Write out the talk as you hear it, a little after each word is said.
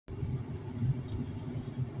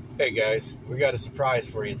Hey guys, we got a surprise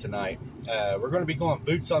for you tonight. We're going to be going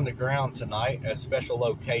boots on the ground tonight at a special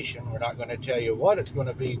location. We're not going to tell you what it's going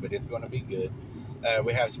to be, but it's going to be good.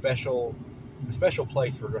 We have a special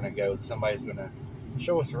place we're going to go. Somebody's going to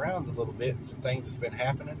show us around a little bit, some things that's been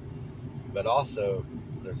happening, but also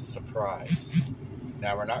there's a surprise.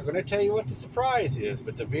 Now, we're not going to tell you what the surprise is,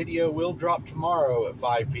 but the video will drop tomorrow at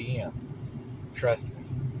 5 p.m. Trust me,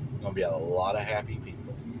 there's going to be a lot of happy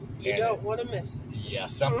people. You don't want to miss it. Yeah,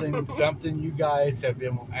 something you guys have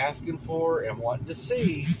been asking for and wanting to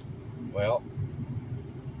see. Well,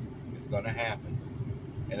 it's going to happen,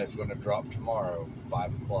 and it's going to drop tomorrow,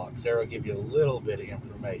 5 o'clock. Sarah will give you a little bit of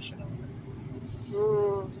information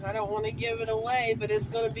on it. I don't want to give it away, but it's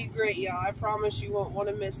going to be great, y'all. I promise you won't want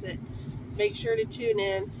to miss it. Make sure to tune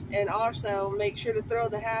in, and also make sure to throw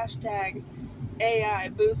the hashtag AI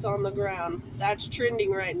Boots on the Ground. That's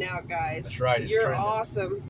trending right now, guys. That's right. It's You're trending. awesome.